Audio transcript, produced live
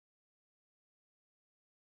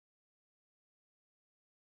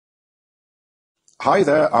Hi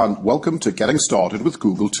there and welcome to Getting Started with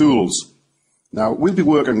Google Tools. Now we'll be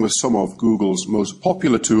working with some of Google's most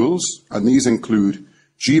popular tools, and these include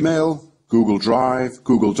Gmail, Google Drive,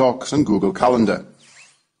 Google Docs and Google Calendar.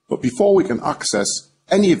 But before we can access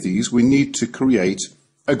any of these, we need to create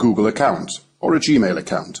a Google account or a Gmail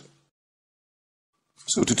account.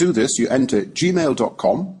 So to do this, you enter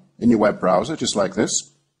gmail.com in your web browser, just like this.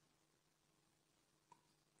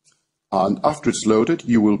 And after it's loaded,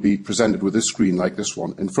 you will be presented with a screen like this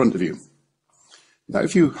one in front of you. Now,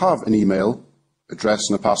 if you have an email address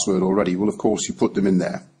and a password already, well, of course, you put them in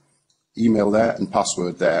there. Email there and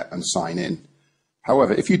password there and sign in.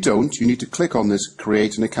 However, if you don't, you need to click on this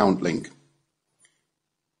Create an Account link.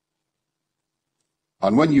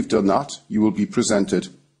 And when you've done that, you will be presented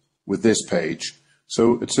with this page.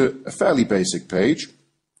 So it's a fairly basic page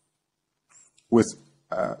with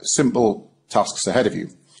simple tasks ahead of you.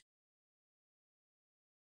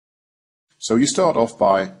 So you start off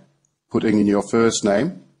by putting in your first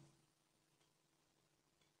name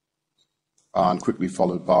and quickly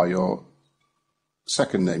followed by your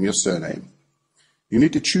second name, your surname. You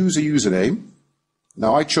need to choose a username.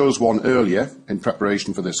 Now I chose one earlier in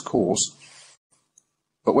preparation for this course,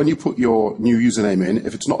 but when you put your new username in,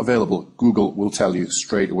 if it's not available, Google will tell you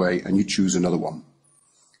straight away and you choose another one.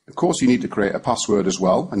 Of course, you need to create a password as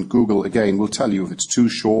well, and Google again will tell you if it's too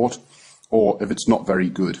short or if it's not very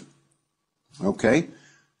good. Okay,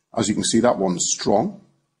 as you can see, that one's strong.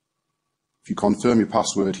 If you confirm your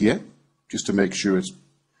password here, just to make sure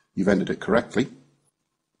you've entered it correctly,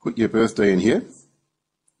 put your birthday in here,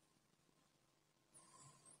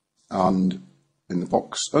 and in the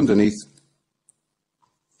box underneath,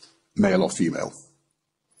 male or female.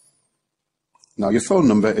 Now your phone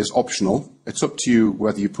number is optional. It's up to you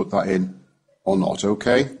whether you put that in or not,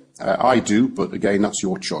 okay? I do, but again, that's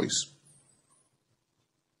your choice.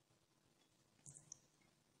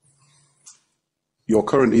 Your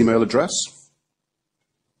current email address,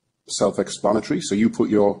 self-explanatory, so you put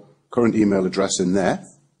your current email address in there.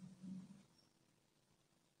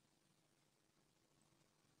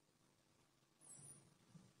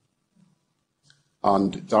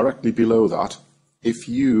 And directly below that, if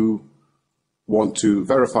you want to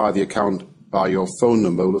verify the account by your phone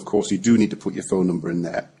number, well, of course you do need to put your phone number in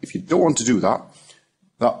there. If you don't want to do that,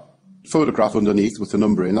 that photograph underneath with the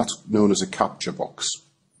number in, that's known as a captcha box.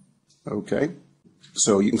 Okay?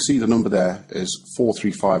 So you can see the number there is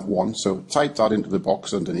 4351, so type that into the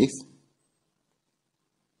box underneath.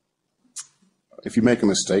 If you make a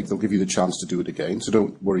mistake, they'll give you the chance to do it again, so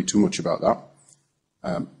don't worry too much about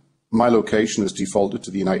that. My location is defaulted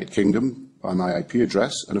to the United Kingdom by my IP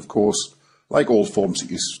address, and of course, like all forms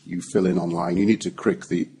that you fill in online, you need to click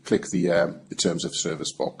the Terms of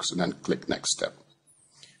Service box and then click Next Step,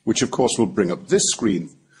 which of course will bring up this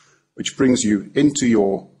screen, which brings you into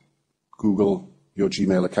your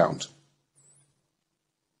Gmail account.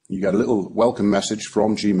 You get a little welcome message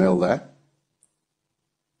from Gmail there.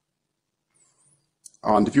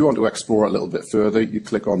 And if you want to explore it a little bit further, you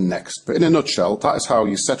click on Next. But in a nutshell, that is how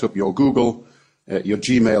you set up your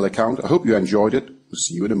Gmail account. I hope you enjoyed it. We'll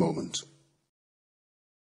see you in a moment.